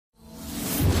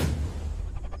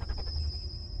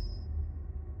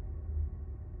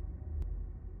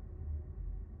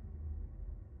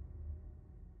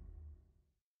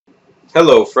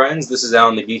Hello friends, this is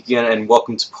Alan the Geek again, and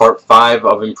welcome to part 5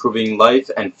 of Improving Life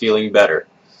and Feeling Better.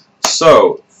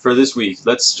 So, for this week,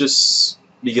 let's just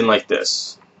begin like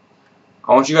this.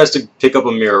 I want you guys to pick up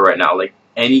a mirror right now, like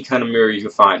any kind of mirror you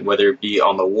can find, whether it be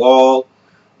on the wall,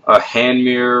 a hand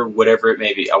mirror, whatever it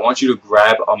may be. I want you to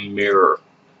grab a mirror,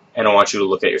 and I want you to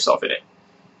look at yourself in it.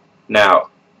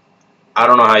 Now, I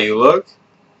don't know how you look,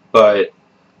 but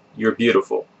you're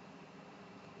beautiful.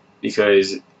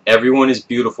 Because everyone is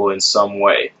beautiful in some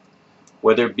way,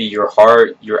 whether it be your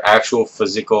heart, your actual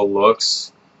physical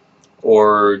looks,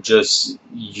 or just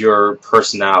your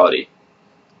personality.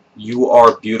 You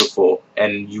are beautiful,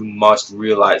 and you must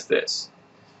realize this.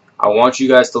 I want you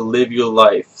guys to live your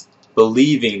life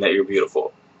believing that you're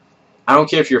beautiful. I don't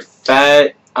care if you're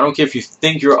fat, I don't care if you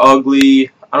think you're ugly,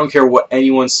 I don't care what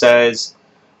anyone says.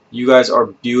 You guys are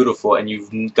beautiful, and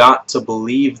you've got to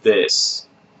believe this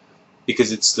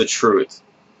because it's the truth.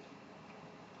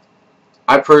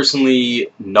 I personally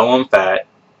know I'm fat,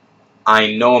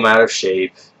 I know I'm out of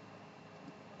shape,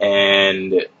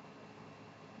 and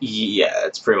yeah,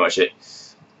 that's pretty much it.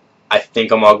 I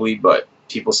think I'm ugly, but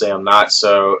people say I'm not,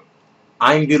 so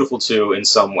I'm beautiful too in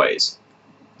some ways.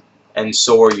 And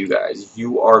so are you guys.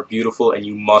 You are beautiful, and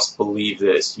you must believe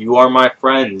this. You are my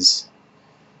friends.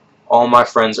 All my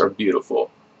friends are beautiful.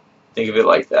 Think of it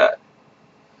like that.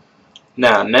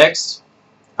 Now, next,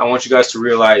 I want you guys to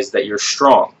realize that you're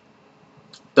strong.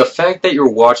 The fact that you're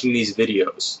watching these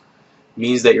videos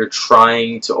means that you're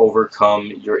trying to overcome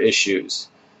your issues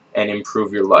and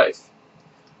improve your life.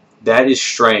 That is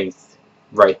strength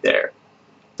right there.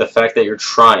 The fact that you're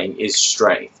trying is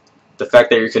strength. The fact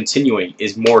that you're continuing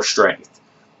is more strength.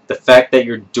 The fact that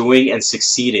you're doing and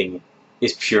succeeding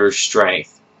is pure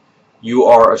strength. You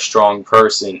are a strong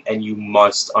person, and you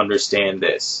must understand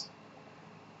this.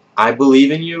 I believe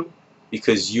in you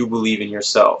because you believe in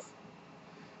yourself.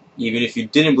 Even if you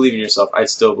didn't believe in yourself, I'd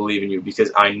still believe in you because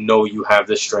I know you have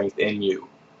the strength in you.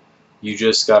 You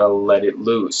just gotta let it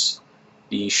loose.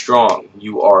 Be strong.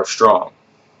 You are strong.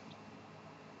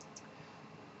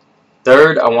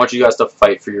 Third, I want you guys to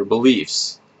fight for your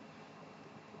beliefs.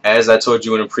 As I told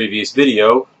you in a previous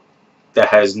video that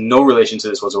has no relation to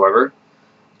this whatsoever,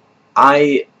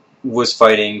 I was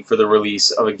fighting for the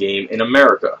release of a game in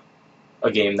America.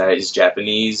 A game that is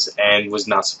Japanese and was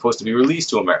not supposed to be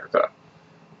released to America.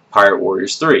 Pirate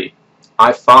Warriors 3.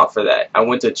 I fought for that. I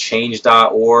went to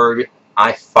change.org.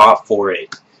 I fought for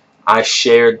it. I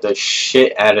shared the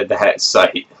shit out of that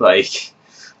site. Like,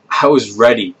 I was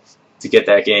ready to get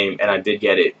that game, and I did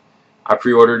get it. I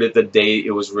pre-ordered it the day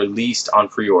it was released on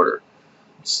pre-order.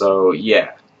 So,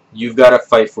 yeah. You've got to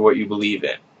fight for what you believe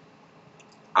in.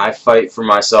 I fight for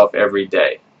myself every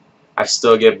day. I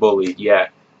still get bullied, yeah.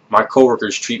 My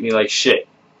coworkers treat me like shit.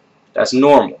 That's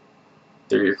normal.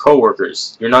 They're your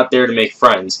coworkers. You're not there to make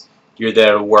friends. You're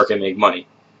there to work and make money.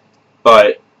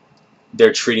 But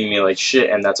they're treating me like shit,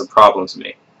 and that's a problem to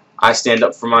me. I stand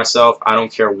up for myself. I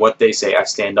don't care what they say. I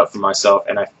stand up for myself,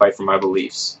 and I fight for my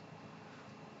beliefs.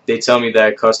 They tell me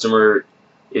that a customer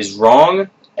is wrong,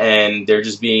 and they're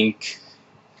just being...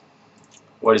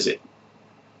 what is it?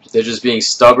 They're just being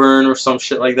stubborn or some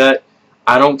shit like that.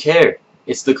 I don't care.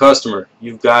 It's the customer.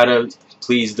 You've got to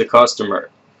please the customer.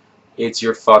 It's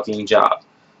your fucking job.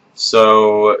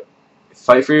 So,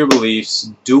 fight for your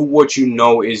beliefs. Do what you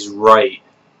know is right.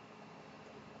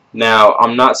 Now,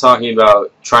 I'm not talking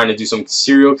about trying to do some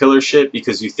serial killer shit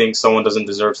because you think someone doesn't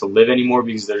deserve to live anymore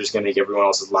because they're just going to make everyone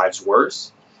else's lives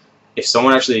worse. If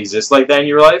someone actually exists like that in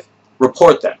your life,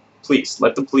 report them. Please,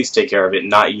 let the police take care of it,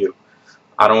 not you.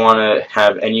 I don't want to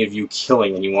have any of you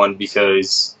killing anyone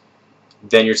because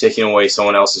then you're taking away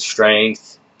someone else's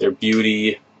strength, their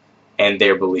beauty, and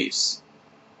their beliefs.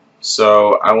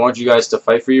 So I want you guys to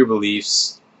fight for your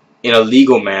beliefs in a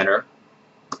legal manner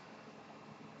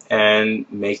and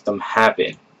make them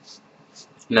happen.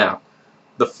 Now,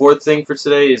 the fourth thing for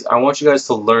today is I want you guys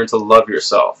to learn to love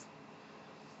yourself.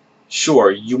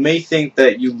 Sure, you may think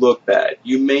that you look bad.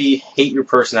 You may hate your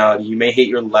personality. You may hate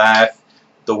your laugh,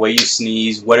 the way you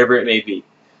sneeze, whatever it may be.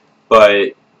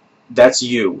 But that's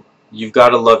you. You've got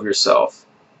to love yourself.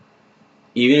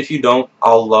 Even if you don't,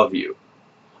 I'll love you.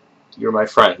 You're my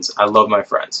friends. I love my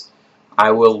friends.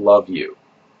 I will love you.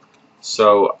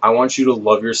 So I want you to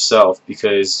love yourself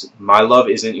because my love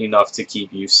isn't enough to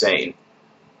keep you sane.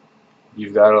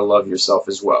 You've got to love yourself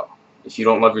as well. If you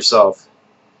don't love yourself,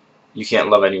 you can't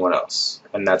love anyone else.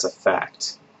 And that's a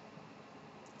fact.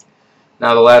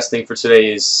 Now the last thing for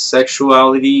today is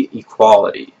sexuality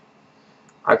equality.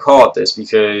 I call it this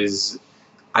because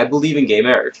I believe in gay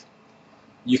marriage.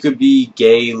 You could be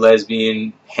gay,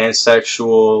 lesbian,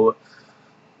 pansexual,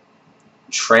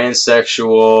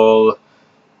 transsexual,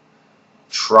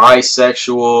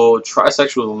 trisexual. Trisexual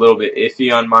is a little bit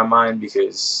iffy on my mind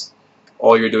because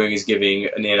all you're doing is giving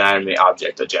an inanimate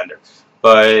object a gender.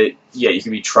 But yeah, you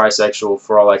can be trisexual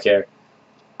for all I care.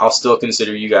 I'll still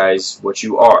consider you guys what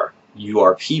you are. You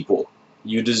are people.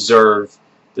 You deserve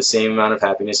the same amount of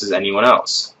happiness as anyone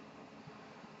else.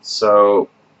 So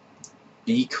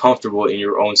be comfortable in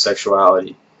your own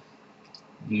sexuality.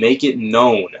 Make it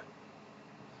known.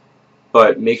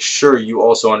 But make sure you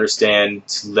also understand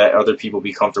to let other people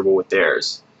be comfortable with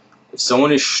theirs. If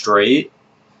someone is straight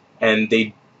and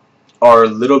they are a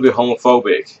little bit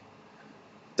homophobic,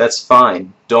 that's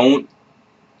fine. Don't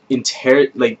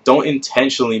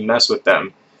intentionally mess with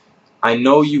them. I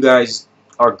know you guys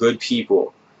are good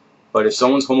people, but if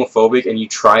someone's homophobic and you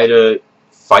try to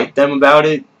fight them about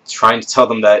it, trying to tell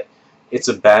them that it's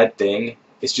a bad thing,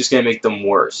 it's just going to make them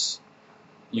worse.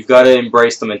 You've got to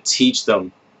embrace them and teach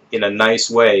them in a nice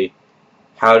way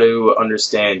how to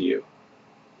understand you.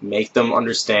 Make them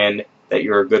understand that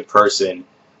you're a good person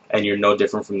and you're no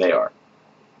different from they are.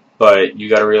 But you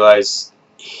got to realize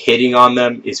hitting on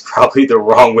them is probably the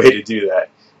wrong way to do that,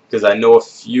 because I know a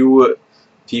few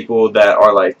people that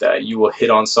are like that. You will hit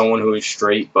on someone who is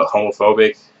straight but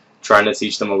homophobic, trying to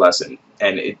teach them a lesson,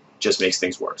 and it just makes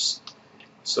things worse.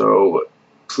 So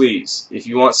please, if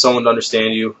you want someone to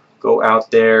understand you, go out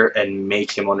there and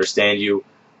make him understand you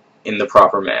in the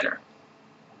proper manner.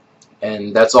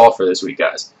 And that's all for this week,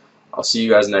 guys. I'll see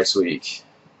you guys next week.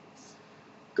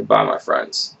 Goodbye, my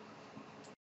friends.